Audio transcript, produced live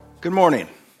Good morning.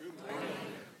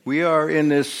 We are in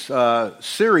this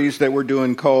series that we're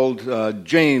doing called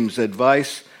James,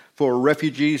 Advice for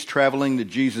Refugees Traveling the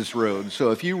Jesus Road.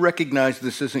 So if you recognize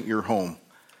this isn't your home,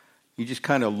 you just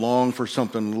kind of long for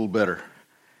something a little better.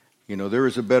 You know, there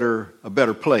is a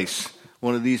better place.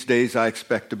 One of these days I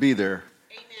expect to be there.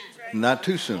 Amen. Not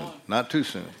too soon,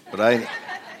 but I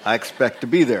expect to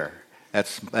be there.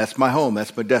 That's my home,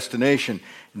 that's my destination.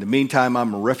 In the meantime,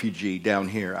 I'm a refugee down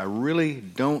here. I really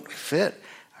don't fit.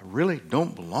 I really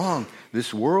don't belong.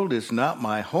 This world is not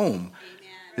my home.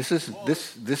 This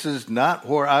is not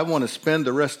where I want to spend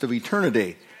the rest of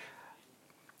eternity.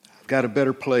 I've got a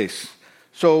better place.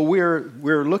 So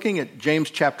we're looking at James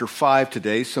chapter 5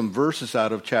 today, some verses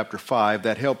out of chapter 5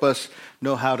 that help us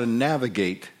know how to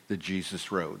navigate the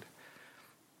Jesus road.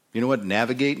 You know what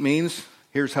navigate means?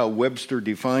 Here's how Webster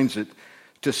defines it: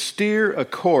 to steer a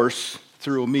course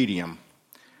through a medium.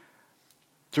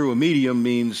 Through a medium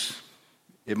means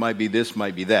it might be this,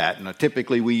 might be that. Now,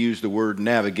 typically we use the word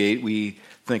navigate. We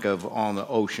think of on the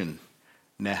ocean.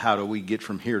 Now, how do we get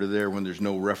from here to there when there's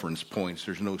no reference points?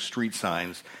 There's no street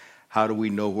signs. How do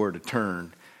we know where to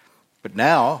turn? But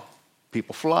now,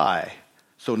 people fly.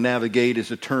 So navigate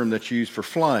is a term that's used for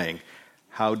flying.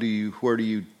 Where do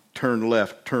you turn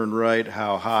left, turn right,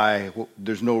 how high? Well,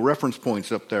 there's no reference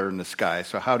points up there in the sky.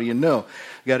 So how do you know?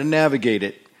 You got to navigate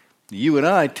it. You and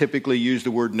I typically use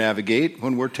the word navigate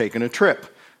when we're taking a trip.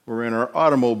 We're in our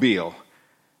automobile.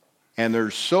 And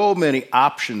there's so many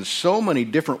options, so many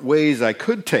different ways I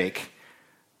could take.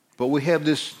 But we have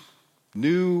this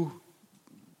new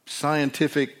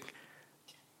scientific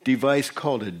device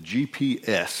called a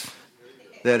GPS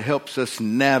that helps us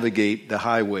navigate the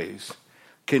highways.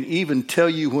 Can even tell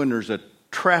you when there's a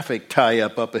traffic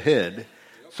tie-up up ahead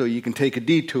so you can take a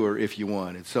detour if you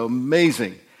want. It's so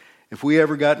amazing. If we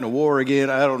ever got in a war again,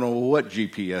 I don't know what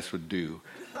GPS would do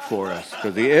for us,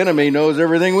 because the enemy knows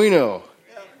everything we know.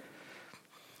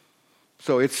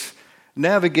 So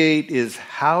navigate is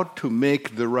how to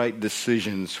make the right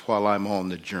decisions while I'm on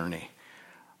the journey.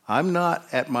 I'm not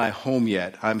at my home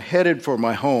yet. I'm headed for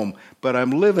my home, but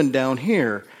I'm living down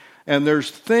here, and there's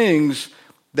things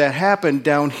that happen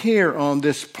down here on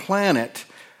this planet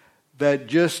that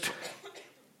just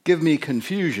give me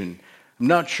confusion. I'm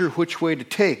not sure which way to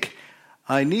take.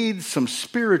 I need some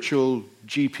spiritual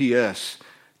GPS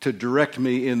to direct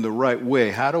me in the right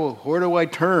way. Where do I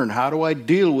turn? How do I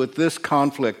deal with this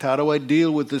conflict? How do I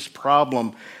deal with this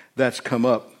problem that's come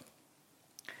up?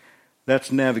 That's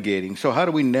navigating. So how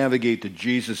do we navigate the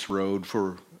Jesus road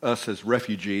for us as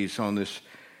refugees on this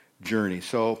journey?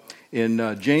 So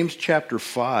in James chapter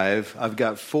 5, I've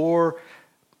got 4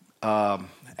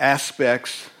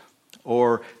 aspects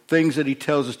or things that he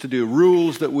tells us to do,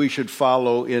 rules that we should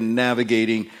follow in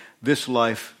navigating this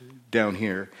life down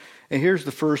here. And here's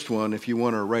the first one, if you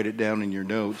want to write it down in your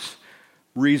notes.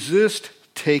 Resist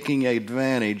taking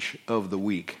advantage of the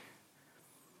weak.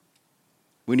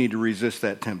 We need to resist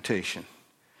that temptation.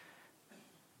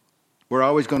 We're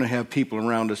always going to have people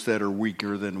around us that are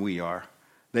weaker than we are.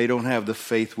 They don't have the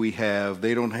faith we have.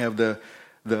 They don't have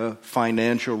the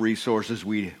financial resources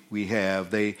we have.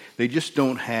 They just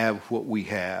don't have what we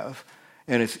have.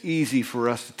 And it's easy for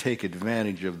us to take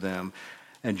advantage of them.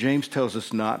 And James tells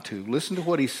us not to. Listen to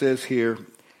what he says here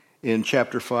in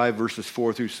chapter 5, verses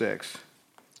 4 through 6.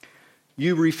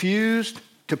 You refused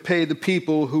to pay the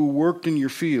people who worked in your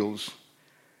fields,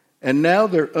 and now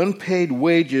their unpaid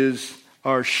wages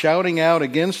are shouting out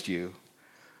against you.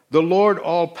 The Lord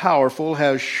all-powerful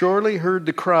has surely heard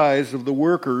the cries of the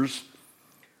workers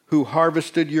who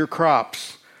harvested your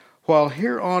crops, while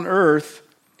here on earth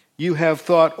you have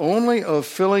thought only of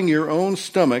filling your own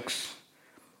stomachs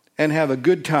and have a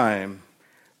good time.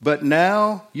 But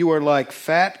now you are like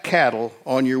fat cattle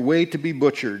on your way to be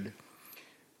butchered.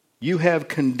 You have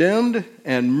condemned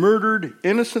and murdered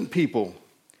innocent people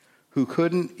who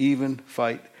couldn't even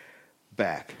fight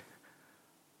back.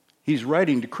 He's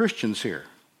writing to Christians here.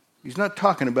 He's not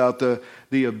talking about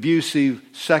the abusive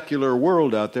secular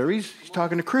world out there. He's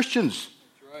talking to Christians.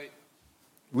 That's right.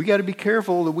 We got to be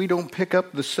careful that we don't pick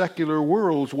up the secular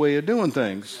world's way of doing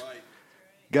things. Right.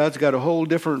 God's got a whole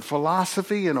different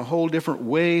philosophy and a whole different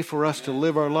way for us to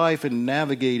live our life in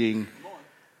navigating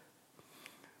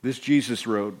this Jesus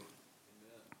road.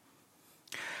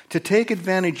 To take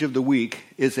advantage of the weak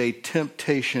is a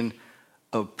temptation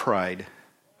of pride.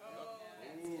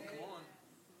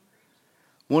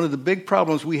 One of the big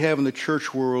problems we have in the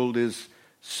church world is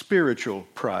spiritual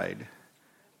pride.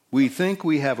 We think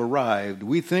we have arrived.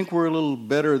 We think we're a little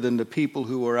better than the people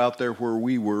who are out there where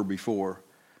we were before.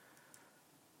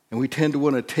 And we tend to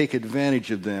want to take advantage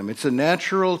of them. It's a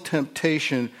natural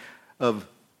temptation of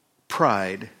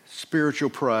pride, spiritual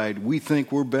pride. We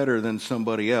think we're better than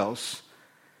somebody else.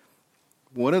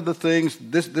 One of the things,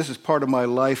 this is part of my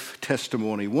life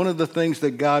testimony, one of the things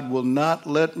that God will not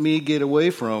let me get away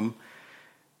from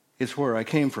is where I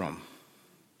came from.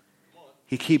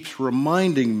 He keeps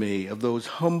reminding me of those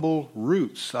humble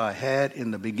roots I had in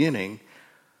the beginning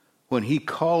when He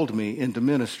called me into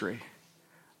ministry.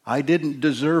 I didn't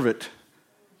deserve it.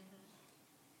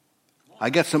 I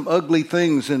got some ugly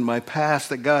things in my past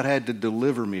that God had to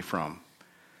deliver me from.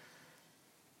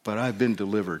 But I've been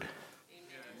delivered.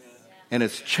 And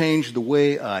it's changed the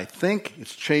way I think.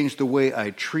 It's changed the way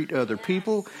I treat other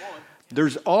people.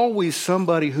 There's always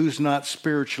somebody who's not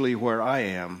spiritually where I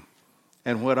am.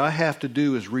 And what I have to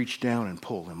do is reach down and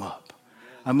pull them up.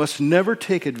 I must never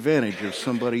take advantage of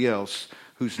somebody else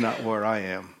who's not where I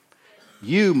am.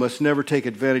 You must never take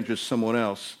advantage of someone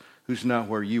else who's not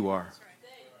where you are.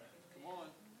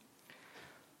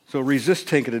 So resist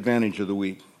taking advantage of the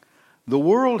weak. The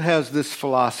world has this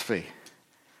philosophy.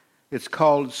 It's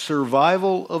called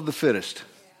survival of the fittest.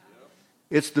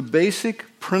 It's the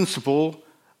basic principle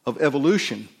of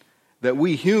evolution, that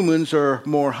we humans are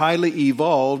more highly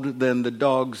evolved than the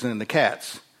dogs and the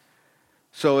cats.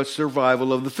 So it's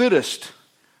survival of the fittest.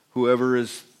 Whoever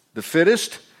is the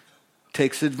fittest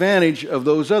takes advantage of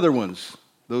those other ones,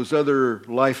 those other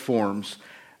life forms.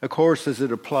 Of course, as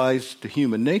it applies to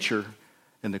human nature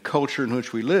and the culture in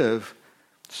which we live,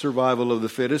 survival of the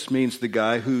fittest means the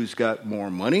guy who's got more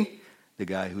money, the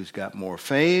guy who's got more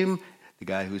fame, the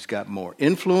guy who's got more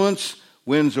influence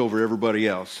wins over everybody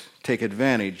else. Take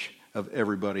advantage of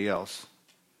everybody else.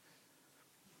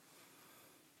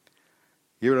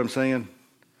 You hear what I'm saying?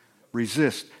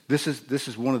 Resist. This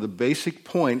is one of the basic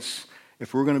points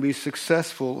if we're going to be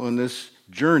successful on this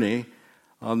journey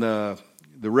on the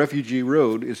refugee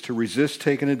road, is to resist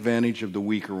taking advantage of the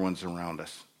weaker ones around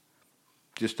us.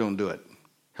 Just don't do it.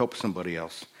 Help somebody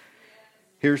else.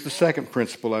 Here's the second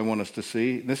principle I want us to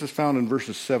see. This is found in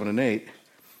verses 7 and 8.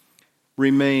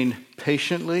 Remain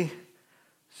patiently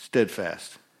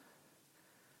steadfast.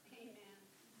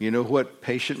 You know what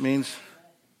patient means?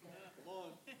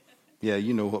 Yeah,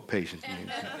 you know what patience means.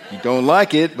 You don't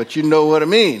like it, but you know what it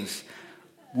means.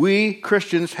 We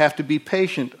Christians have to be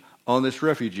patient on this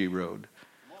refugee road.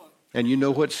 And you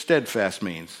know what steadfast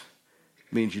means.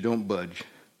 It means you don't budge.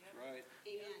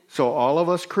 So all of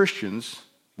us Christians,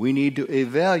 we need to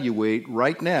evaluate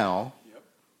right now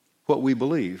what we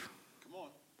believe.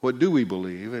 What do we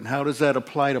believe, and how does that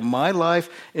apply to my life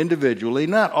individually?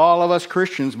 Not all of us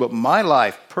Christians, but my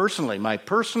life personally, my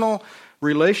personal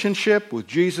relationship with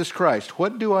Jesus Christ.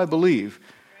 What do I believe?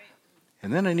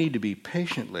 And then I need to be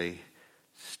patiently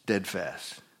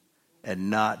steadfast and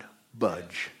not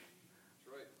budge.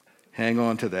 Hang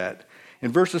on to that.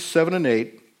 In verses 7 and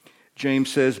 8, James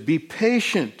says, "Be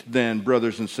patient then,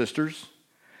 brothers and sisters,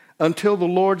 until the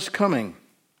Lord's coming.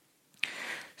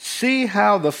 See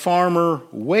how the farmer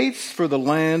waits for the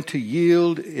land to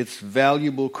yield its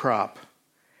valuable crop,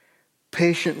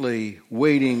 patiently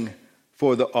waiting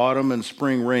for the autumn and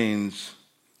spring rains.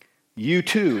 You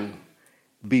too,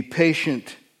 be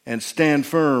patient and stand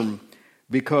firm,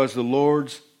 because the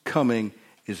Lord's coming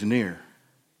is near."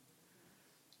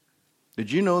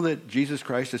 Did you know that Jesus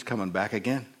Christ is coming back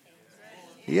again?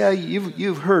 Yeah,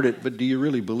 you've heard it, but do you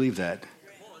really believe that?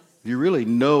 Do you really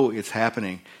know it's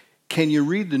happening? Can you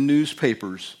read the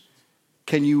newspapers?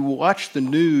 Can you watch the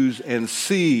news and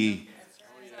see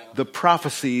the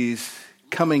prophecies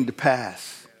coming to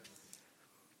pass?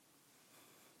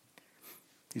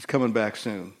 He's coming back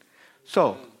soon.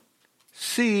 So,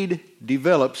 seed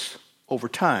develops over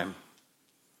time.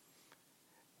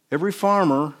 Every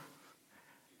farmer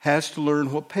has to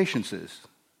learn what patience is.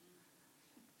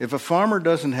 If a farmer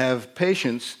doesn't have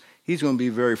patience, he's going to be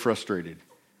very frustrated.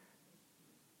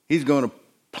 He's going to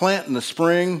plant in the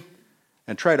spring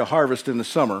and try to harvest in the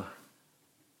summer.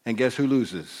 And guess who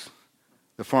loses?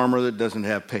 The farmer that doesn't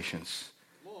have patience.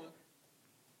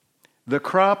 The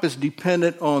crop is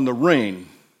dependent on the rain.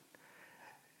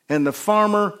 And the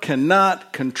farmer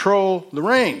cannot control the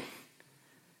rain.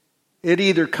 It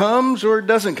either comes or it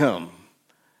doesn't come.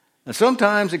 And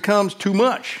sometimes it comes too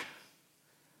much.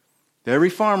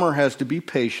 Every farmer has to be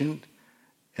patient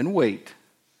and wait.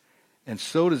 And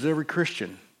so does every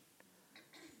Christian.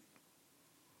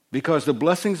 Because the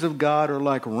blessings of God are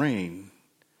like rain.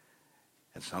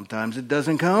 And sometimes it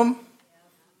doesn't come.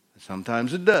 And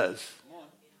sometimes it does.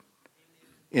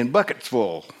 In buckets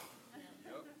full.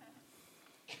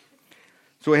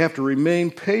 So we have to remain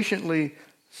patiently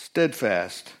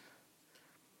steadfast.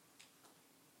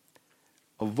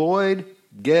 Avoid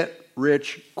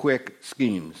get-rich-quick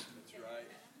schemes.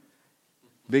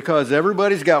 Because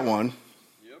everybody's got one.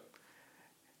 Yep.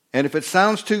 And if it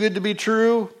sounds too good to be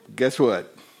true, guess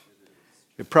what?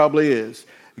 It probably is.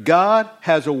 God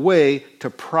has a way to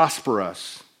prosper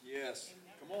us. Yes.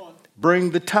 Come on.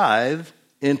 Bring the tithe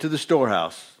into the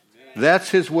storehouse. That's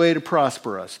his way to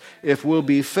prosper us. If we'll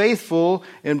be faithful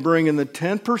in bringing the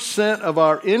 10% of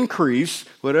our increase,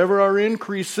 whatever our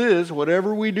increase is,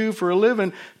 whatever we do for a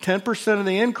living, 10% of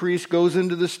the increase goes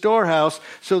into the storehouse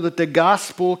so that the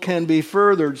gospel can be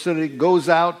furthered, so that it goes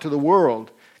out to the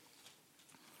world.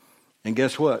 And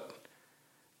guess what?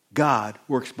 God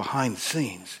works behind the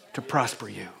scenes to prosper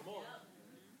you.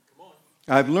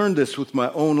 I've learned this with my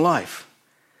own life.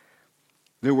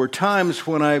 There were times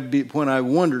when I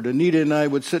wondered. Anita and I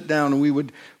would sit down and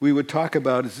we would talk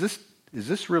about, is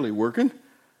this really working?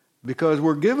 Because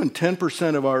we're given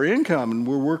 10% of our income and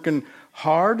we're working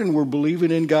hard and we're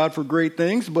believing in God for great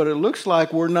things, but it looks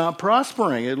like we're not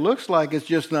prospering. It looks like it's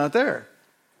just not there.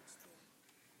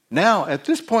 Now, at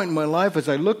this point in my life, as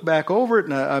I look back over it,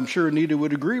 and I'm sure Anita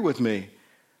would agree with me,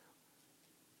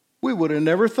 we would have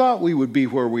never thought we would be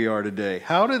where we are today.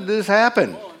 How did this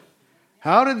happen?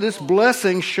 How did this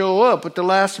blessing show up at the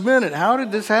last minute? How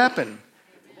did this happen?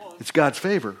 It's God's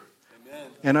favor.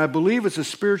 And I believe it's a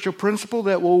spiritual principle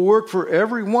that will work for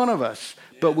every one of us.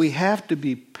 But we have to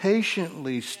be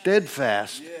patiently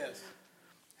steadfast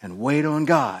and wait on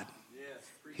God.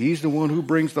 He's the one who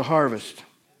brings the harvest.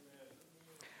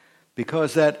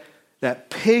 Because that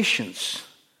patience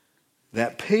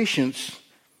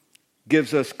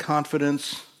gives us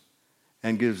confidence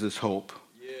and gives us hope.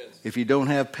 If you don't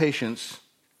have patience,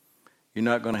 you're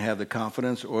not going to have the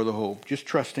confidence or the hope. Just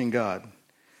trusting God.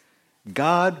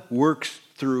 God works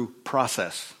through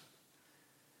process.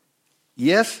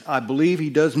 Yes, I believe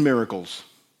he does miracles.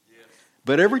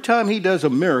 But every time he does a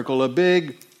miracle, a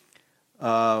big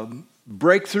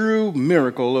breakthrough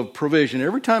miracle of provision,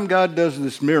 every time God does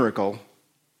this miracle,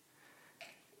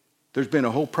 there's been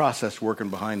a whole process working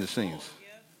behind the scenes.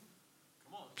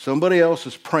 Somebody else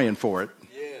is praying for it.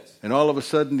 And all of a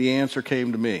sudden, the answer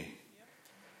came to me.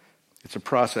 It's a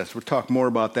process. We'll talk more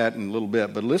about that in a little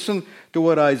bit. But listen to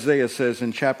what Isaiah says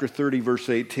in chapter 30, verse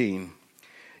 18.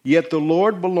 Yet the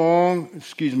Lord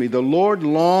longs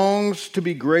to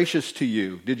be gracious to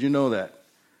you. Did you know that?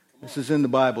 This is in the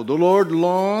Bible. The Lord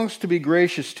longs to be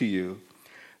gracious to you.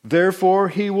 Therefore,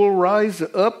 he will rise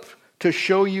up to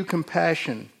show you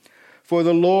compassion. For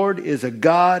the Lord is a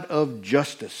God of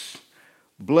justice.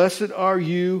 Blessed are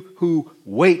you who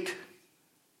wait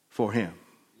for him.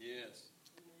 Yes.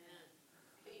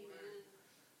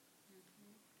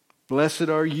 Blessed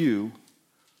are you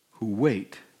who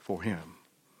wait for him.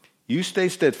 You stay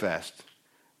steadfast.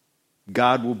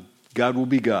 God will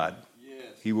be God.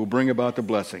 Yes. He will bring about the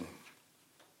blessing.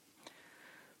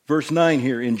 Verse 9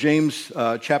 here in James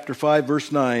chapter 5,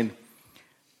 verse 9,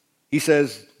 he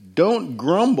says, don't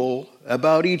grumble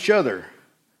about each other,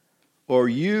 or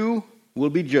you will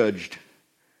be judged.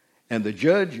 And the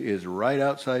judge is right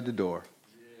outside the door.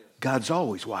 God's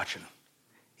always watching.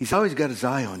 He's always got his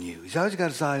eye on you. He's always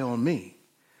got his eye on me.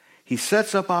 He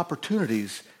sets up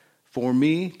opportunities for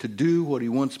me to do what he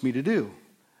wants me to do.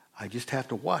 I just have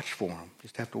to watch for him.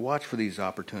 Just have to watch for these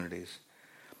opportunities.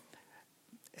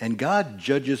 And God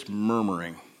judges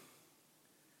murmuring.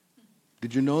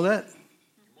 Did you know that?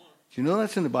 Did you know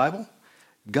that's in the Bible?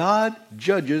 God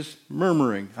judges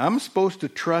murmuring. I'm supposed to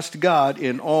trust God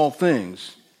in all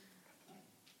things.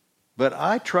 But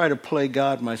I try to play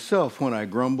God myself when I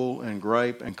grumble and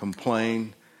gripe and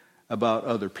complain about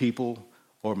other people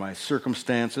or my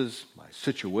circumstances, my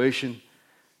situation.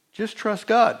 Just trust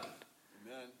God.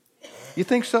 Amen. You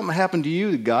think something happened to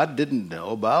you that God didn't know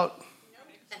about?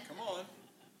 Come on.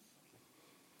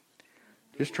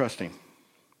 Just trust him.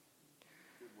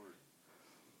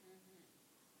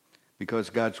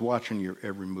 Because God's watching your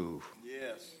every move.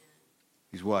 Yes.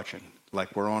 He's watching.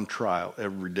 Like we're on trial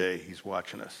every day. He's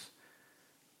watching us.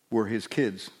 We're his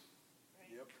kids.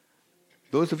 Yep.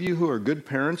 Those of you who are good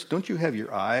parents, don't you have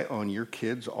your eye on your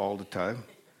kids all the time?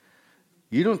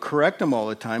 You don't correct them all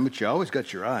the time, but you always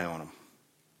got your eye on them.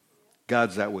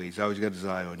 God's that way. He's always got his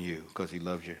eye on you because he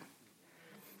loves you.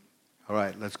 All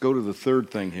right, let's go to the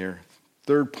third thing here.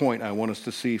 Third point I want us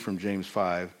to see from James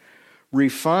 5.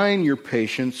 Refine your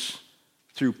patience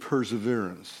through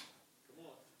perseverance.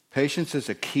 Patience is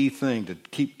a key thing to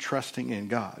keep trusting in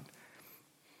God.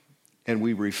 And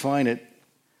we refine it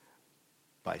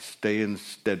by staying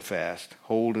steadfast,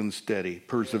 holding steady,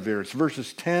 perseverance.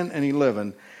 Verses 10 and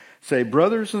 11 say,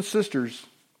 brothers and sisters,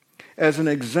 as an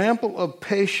example of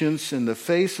patience in the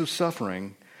face of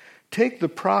suffering, take the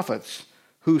prophets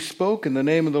who spoke in the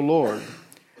name of the Lord.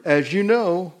 As you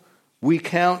know, We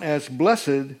count as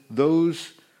blessed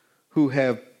those who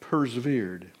have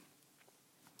persevered.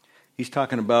 He's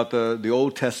talking about the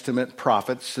Old Testament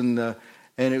prophets, and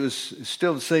it was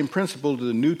still the same principle to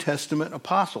the New Testament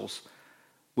apostles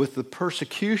with the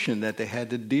persecution that they had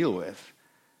to deal with.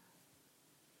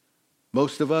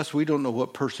 Most of us, we don't know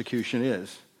what persecution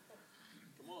is.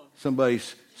 Somebody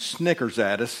snickers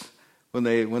at us when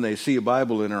they see a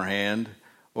Bible in our hand,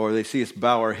 or they see us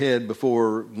bow our head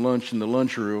before lunch in the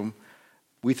lunchroom.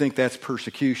 We think that's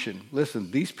persecution.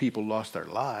 Listen, these people lost their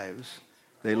lives.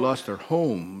 They lost their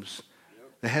homes.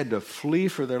 They had to flee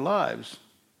for their lives,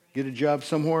 get a job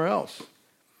somewhere else.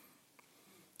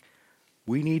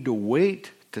 We need to wait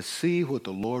to see what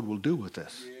the Lord will do with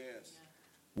us. Yes.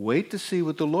 Wait to see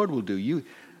what the Lord will do. You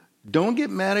don't get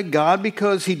mad at God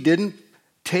because he didn't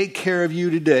take care of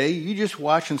you today. You just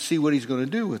watch and see what he's going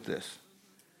to do with this.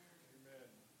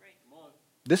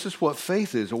 This is what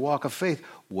faith is, a walk of faith.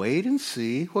 Wait and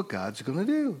see what God's going to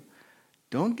do.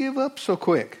 Don't give up so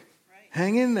quick.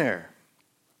 Hang in there.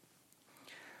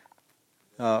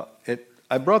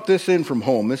 I brought this in from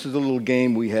home. This is a little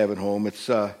game we have at home. It's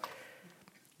a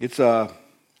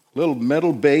little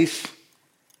metal base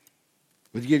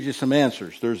which gives you some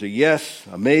answers. There's a yes,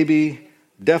 a maybe,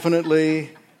 definitely,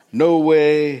 no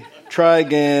way, try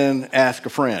again, ask a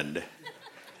friend.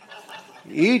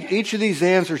 Each of these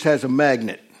answers has a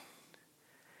magnet.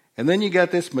 And then you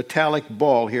got this metallic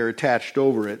ball here attached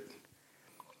over it.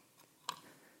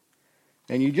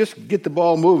 And you just get the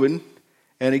ball moving,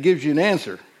 and it gives you an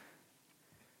answer.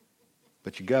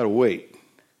 But you got to wait.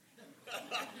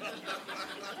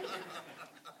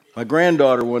 My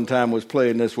granddaughter one time was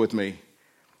playing this with me.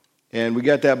 And we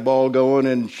got that ball going,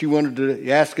 and she wanted to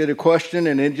ask it a question,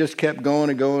 and it just kept going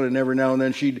and going, and every now and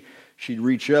then she'd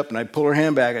reach up, and I'd pull her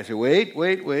hand back. I'd say,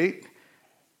 wait.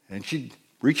 And she'd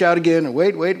reach out again, and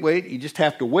wait. You just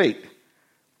have to wait.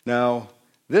 Now,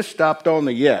 this stopped on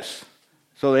the yes.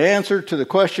 So the answer to the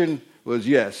question was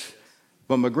yes.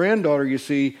 But my granddaughter, you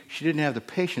see, she didn't have the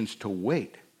patience to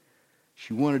wait.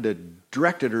 She wanted to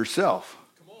direct it herself.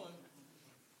 Come on.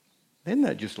 Isn't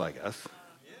that just like us?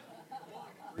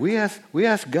 We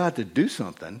ask God to do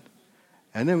something,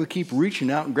 and then we keep reaching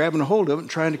out and grabbing a hold of it and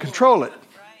trying to control it.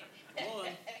 Come on.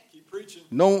 Keep preaching.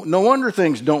 No wonder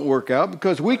things don't work out,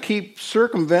 because we keep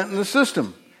circumventing the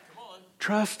system. Come on.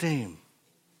 Trust him.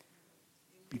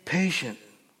 Be patient.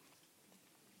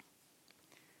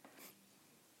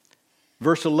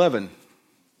 Verse 11,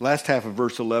 last half of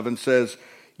verse 11 says,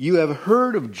 "You have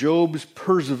heard of Job's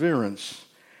perseverance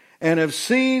and have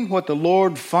seen what the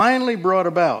Lord finally brought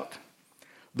about.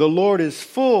 The Lord is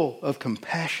full of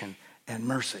compassion and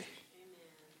mercy."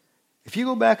 If you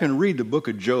go back and read the book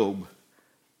of Job,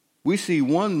 we see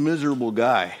one miserable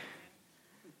guy.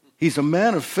 He's a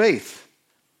man of faith,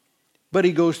 but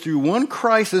he goes through one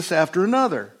crisis after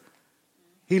another.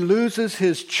 He loses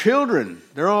his children.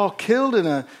 They're all killed in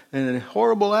a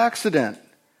horrible accident.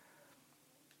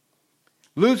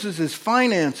 Loses his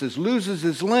finances, loses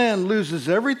his land, loses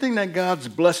everything that God's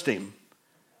blessed him.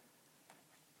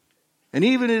 And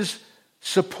even his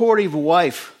supportive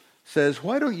wife says,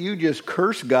 "Why don't you just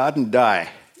curse God and die?"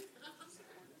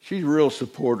 She's a real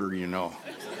supporter, you know.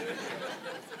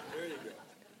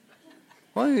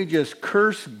 Why don't you just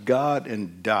curse God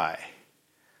and die?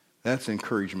 That's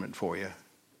encouragement for you.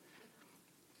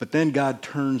 But then God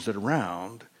turns it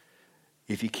around.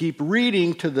 If you keep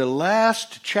reading to the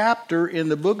last chapter in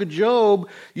the book of Job,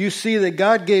 you see that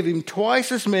God gave him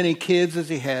twice as many kids as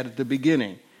he had at the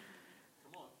beginning.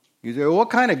 You say, well,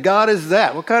 what kind of God is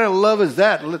that? What kind of love is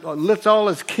that? Lets all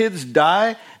his kids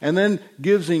die and then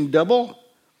gives him double?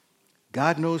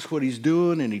 God knows what he's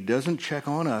doing, and he doesn't check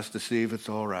on us to see if it's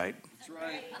all right. That's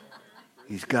right.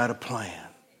 He's got a plan.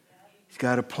 He's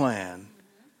got a plan.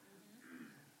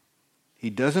 He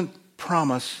doesn't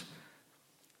promise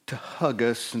to hug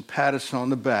us and pat us on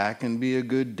the back and be a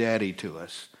good daddy to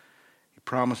us. He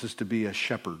promises to be a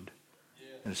shepherd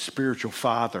and a spiritual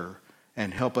father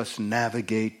and help us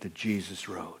navigate the Jesus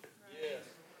road. Yes.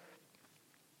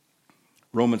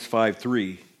 Romans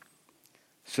 5:3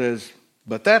 says,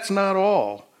 "But that's not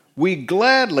all. We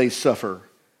gladly suffer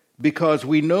because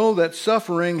we know that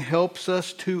suffering helps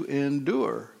us to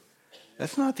endure."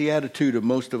 That's not the attitude of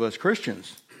most of us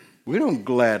Christians. We don't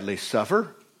gladly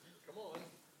suffer. Come on.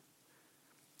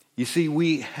 You see,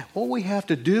 what we have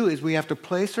to do is we have to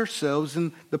place ourselves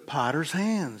in the potter's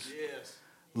hands. Yes.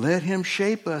 Let him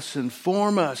shape us and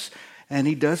form us. And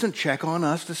he doesn't check on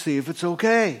us to see if it's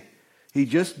okay. He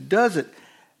just does it.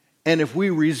 And if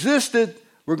we resist it,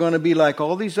 we're going to be like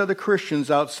all these other Christians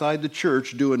outside the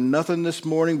church doing nothing this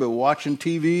morning but watching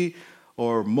TV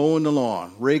or mowing the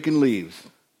lawn, raking leaves.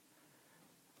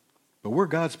 But we're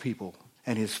God's people,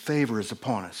 and his favor is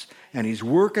upon us. And he's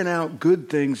working out good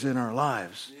things in our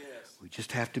lives. Yes. We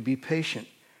just have to be patient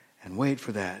and wait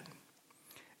for that.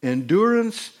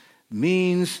 Endurance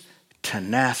means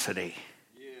tenacity.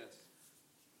 Yes.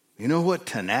 You know what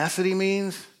tenacity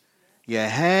means? You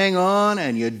hang on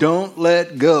and you don't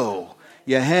let go.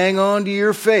 You hang on to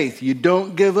your faith. You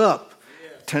don't give up.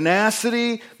 Yes.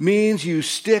 Tenacity means you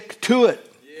stick to it.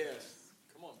 Yes.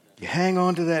 Come on. You hang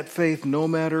on to that faith no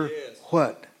matter Yes.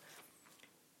 what.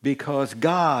 Because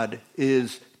God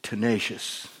is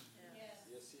tenacious.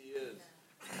 Yes, he is.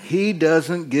 He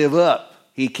doesn't give up.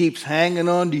 He keeps hanging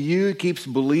on to you. He keeps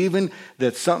believing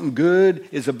that something good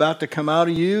is about to come out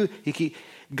of you.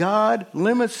 God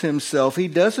limits himself. He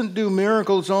doesn't do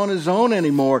miracles on his own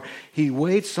anymore. He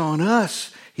waits on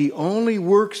us. He only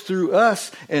works through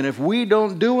us. And if we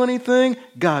don't do anything,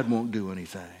 God won't do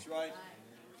anything. That's right.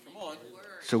 Come on.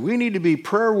 So we need to be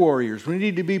prayer warriors. We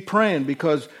need to be praying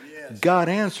because Yes. God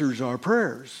answers our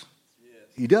prayers. Yes.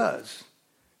 He does.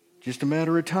 Just a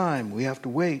matter of time. We have to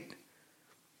wait.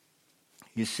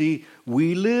 You see,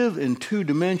 we live in two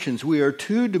dimensions. We are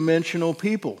two-dimensional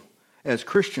people as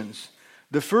Christians.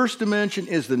 The first dimension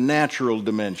is the natural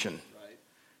dimension. Right.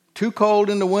 Too cold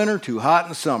in the winter, too hot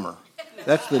in summer.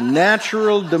 That's the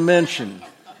natural dimension.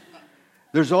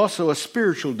 There's also a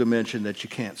spiritual dimension that you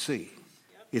can't see.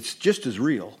 It's just as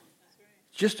real.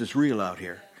 Just as real out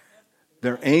here.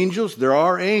 There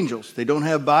are angels. They don't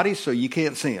have bodies, so you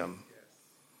can't see them.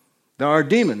 There are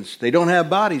demons. They don't have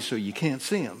bodies, so you can't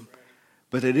see them.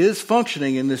 But it is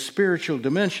functioning in this spiritual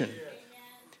dimension.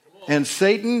 And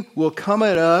Satan will come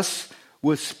at us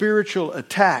with spiritual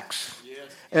attacks. Yes.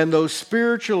 And those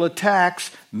spiritual attacks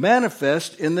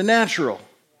manifest in the natural.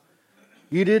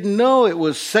 You didn't know it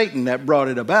was Satan that brought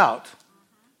it about.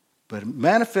 But it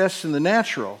manifests in the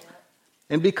natural.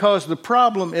 And because the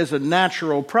problem is a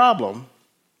natural problem,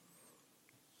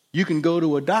 you can go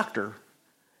to a doctor.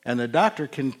 And the doctor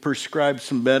can prescribe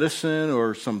some medicine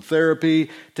or some therapy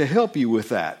to help you with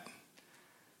that.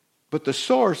 But the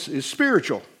source is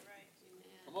spiritual.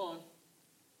 Come on.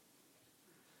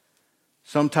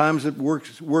 Sometimes it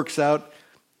works out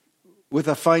with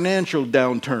a financial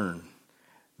downturn.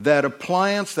 That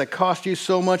appliance that cost you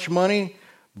so much money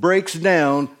breaks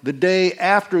down the day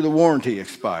after the warranty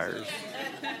expires.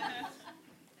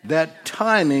 That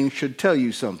timing should tell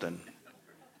you something.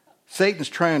 Satan's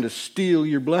trying to steal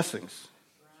your blessings.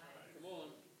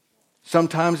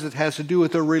 Sometimes it has to do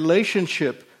with a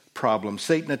relationship problem.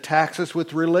 Satan attacks us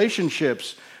with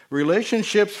relationships.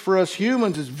 Relationships for us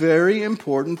humans is a very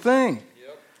important thing.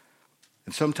 Yep.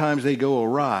 And sometimes they go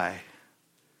awry,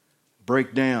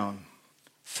 break down.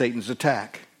 Satan's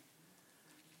attack.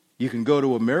 You can go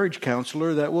to a marriage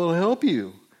counselor that will help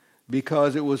you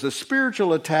because it was a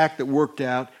spiritual attack that worked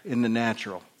out in the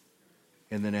natural.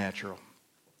 In the natural.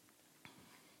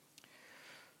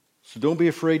 So don't be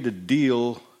afraid to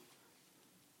deal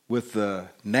with the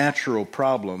natural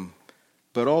problem,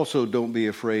 but also don't be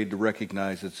afraid to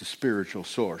recognize it's a spiritual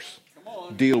source. Come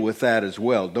on. Deal with that as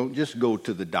well. Don't just go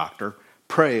to the doctor.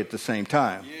 Pray at the same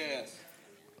time. Yes.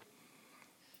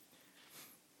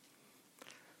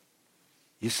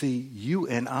 You see, you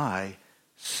and I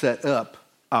set up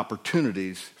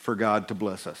opportunities for God to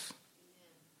bless us.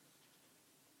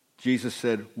 Jesus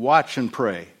said, watch and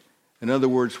pray. In other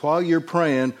words, while you're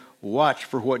praying, watch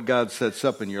for what God sets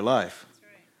up in your life.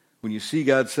 When you see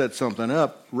God set something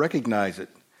up, recognize it.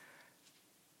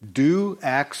 Do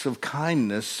acts of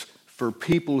kindness for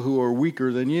people who are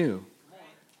weaker than you.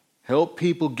 Help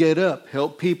people get up.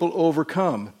 Help people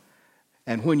overcome.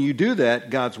 And when you do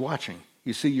that, God's watching.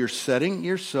 You see, you're setting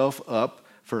yourself up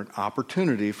for an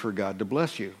opportunity for God to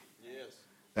bless you. Yes.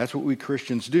 That's what we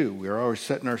Christians do. We're always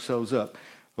setting ourselves up.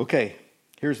 Okay,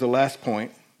 here's the last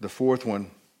point, the fourth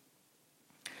one.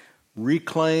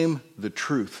 Reclaim the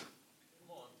truth.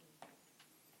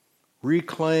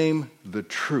 Reclaim the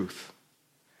truth.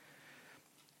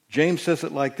 James says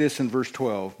it like this in verse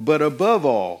 12. But above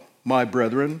all, my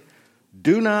brethren,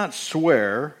 do not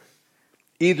swear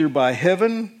either by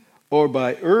heaven or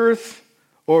by earth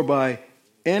or by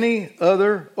any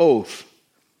other oath.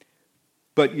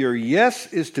 But your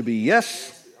yes is to be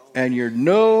yes, and your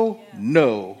no,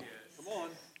 no. Come on.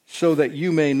 So that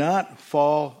you may not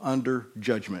fall under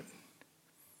judgment.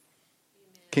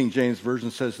 King James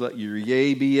Version says, let your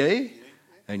yea be yea,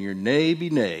 and your nay be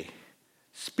nay.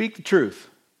 Speak the truth.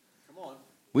 Come on.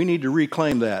 We need to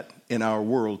reclaim that in our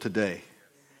world today.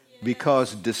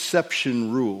 Because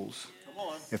deception rules. Come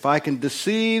on. If I can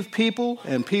deceive people,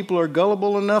 and people are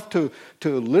gullible enough to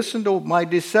listen to my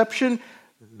deception,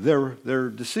 they're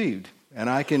deceived. And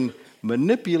I can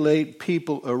manipulate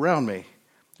people around me.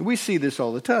 We see this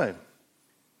all the time,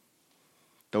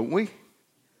 don't we?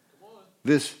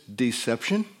 This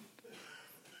deception.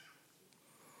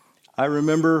 I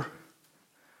remember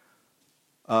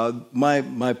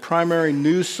my primary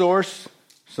news source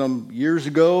some years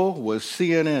ago was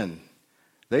CNN.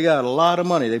 They got a lot of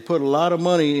money. They put a lot of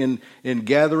money in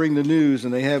gathering the news,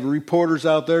 and they have reporters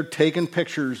out there taking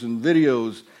pictures and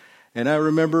videos. And I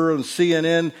remember on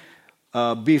CNN,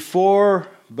 before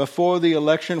the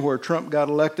election where Trump got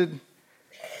elected,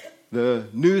 the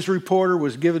news reporter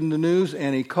was given the news,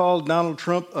 and he called Donald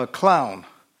Trump a clown.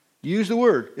 Use the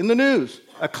word in the news,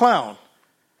 a clown.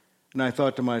 And I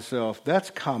thought to myself, that's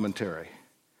commentary.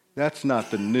 That's not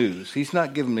the news. He's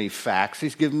not giving me facts.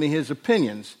 He's giving me his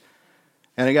opinions.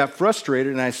 And I got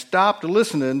frustrated, and I stopped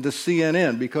listening to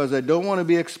CNN because I don't want to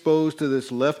be exposed to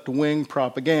this left-wing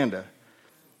propaganda.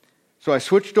 So I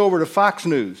switched over to Fox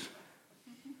News.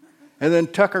 And then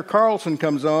Tucker Carlson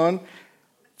comes on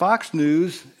Fox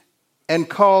News and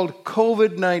called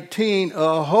COVID-19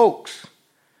 a hoax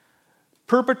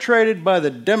perpetrated by the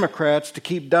Democrats to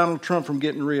keep Donald Trump from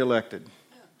getting reelected.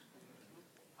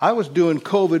 I was doing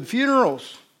COVID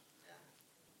funerals.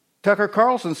 Tucker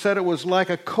Carlson said it was like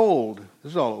a cold.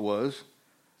 This is all it was.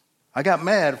 I got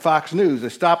mad at Fox News. I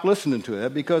stopped listening to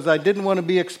it because I didn't want to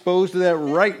be exposed to that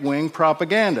right-wing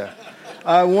propaganda.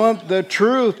 I want the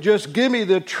truth. Just give me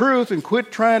the truth and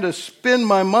quit trying to spin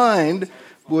my mind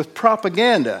with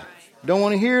propaganda. Don't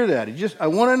want to hear that. I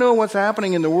want to know what's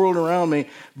happening in the world around me,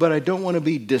 but I don't want to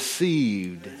be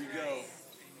deceived. There you go.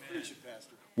 Preach it, Pastor.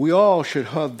 We all should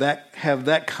have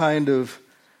that kind of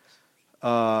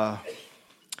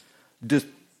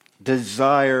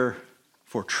desire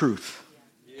for truth.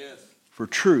 Yes. For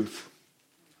truth.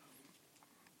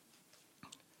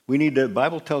 The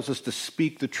Bible tells us to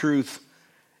speak the truth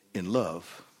in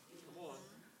love. Come on.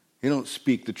 You don't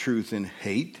speak the truth in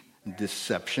hate and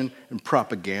deception and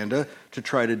propaganda to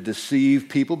try to deceive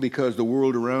people because the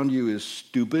world around you is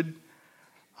stupid.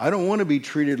 I don't want to be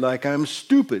treated like I'm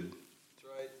stupid. That's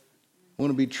right. I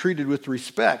want to be treated with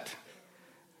respect.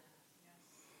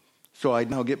 So I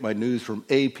now get my news from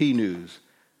AP News,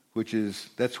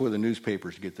 that's where the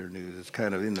newspapers get their news. It's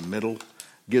kind of in the middle.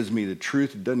 Gives me the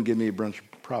truth. It doesn't give me a bunch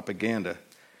of propaganda.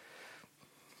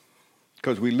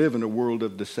 Because we live in a world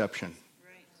of deception.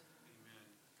 Right.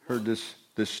 Heard this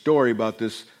story about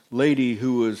this lady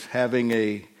who was having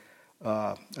a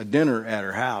dinner at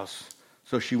her house.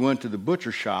 So she went to the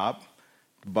butcher shop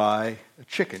to buy a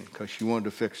chicken because she wanted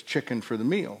to fix chicken for the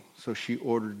meal. So she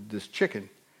ordered this chicken.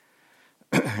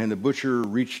 And the butcher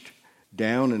reached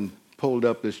down and pulled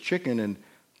up this chicken and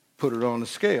put it on the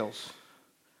scales.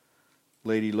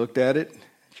 Lady looked at it.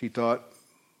 She thought,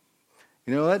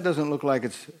 that doesn't look like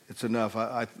it's enough.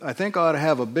 I think I ought to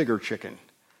have a bigger chicken.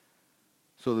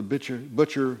 So the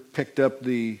butcher picked up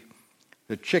the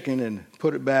chicken and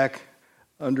put it back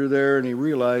under there, and he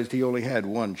realized he only had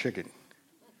one chicken.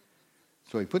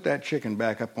 So he put that chicken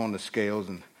back up on the scales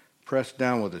and pressed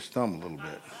down with his thumb a little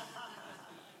bit.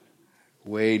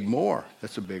 Weighed more.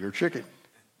 That's a bigger chicken.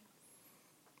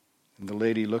 And the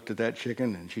lady looked at that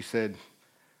chicken and she said,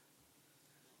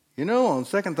 on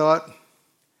second thought,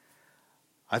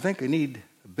 I think I need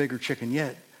a bigger chicken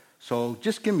yet. So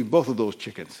just give me both of those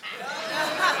chickens.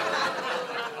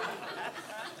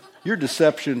 Your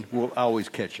deception will always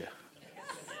catch you.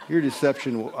 Your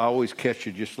deception will always catch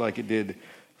you just like it did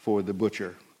for the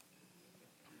butcher.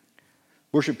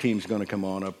 Worship team's going to come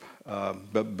on up.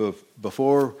 But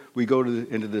before we go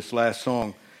into this last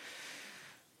song,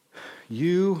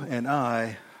 you and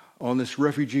I on this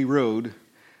refugee road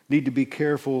need to be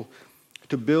careful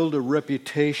to build a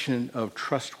reputation of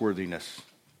trustworthiness.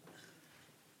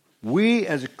 We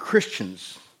as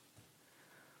Christians,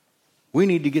 we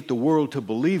need to get the world to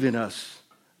believe in us.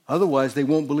 Otherwise, they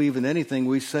won't believe in anything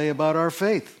we say about our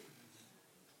faith.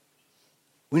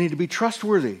 We need to be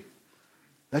trustworthy.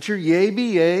 That's your yea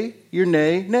be yea, your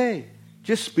nay, nay.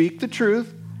 Just speak the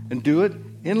truth and do it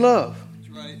in love. That's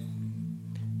right.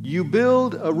 You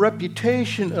build a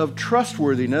reputation of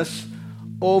trustworthiness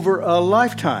over a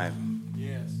lifetime.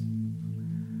 Yes.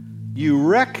 You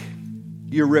wreck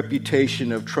your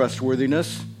reputation of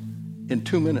trustworthiness in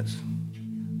 2 minutes.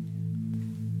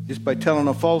 Just by telling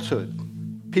a falsehood.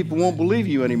 People won't believe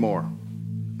you anymore.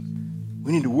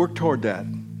 We need to work toward that.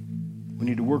 We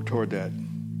need to work toward that.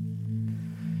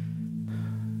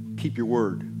 Keep your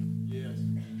word. Yes.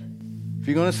 If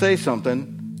you're going to say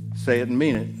something, say it and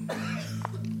mean it.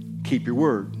 Keep your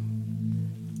word.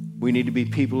 We need to be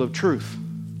people of truth.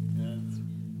 Yes.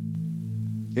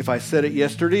 If I said it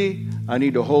yesterday, I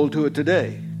need to hold to it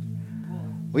today.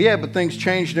 Well, yeah, but things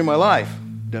changed in my life.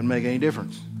 Doesn't make any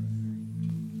difference.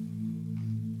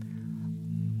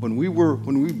 When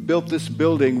we built this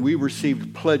building, we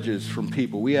received pledges from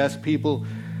people. We asked people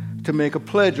to make a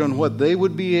pledge on what they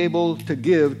would be able to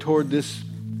give toward this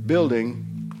building.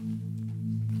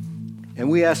 And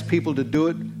we asked people to do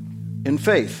it in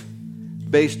faith,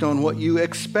 based on what you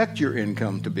expect your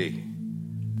income to be.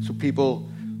 So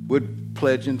people would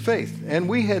pledge in faith. And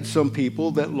we had some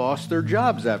people that lost their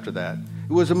jobs after that.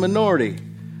 It was a minority.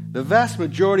 The vast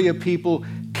majority of people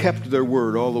kept their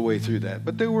word all the way through that.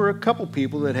 But there were a couple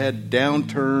people that had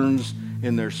downturns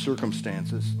in their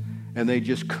circumstances, and they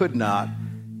just could not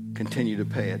continue to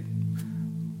pay it.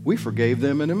 We forgave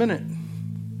them in a minute.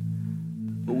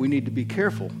 But we need to be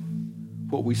careful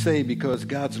what we say, because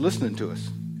God's listening to us.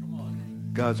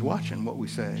 God's watching what we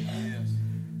say.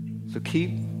 So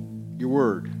keep your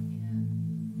word.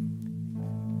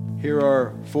 Here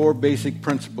are 4 basic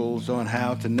principles on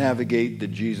how to navigate the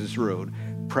Jesus road.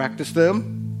 Practice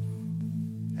them,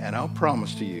 and I'll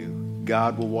promise to you,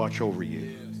 God will watch over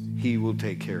you. He will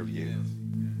take care of you.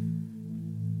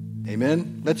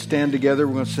 Amen. Let's stand together.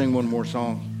 We're going to sing one more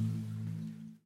song.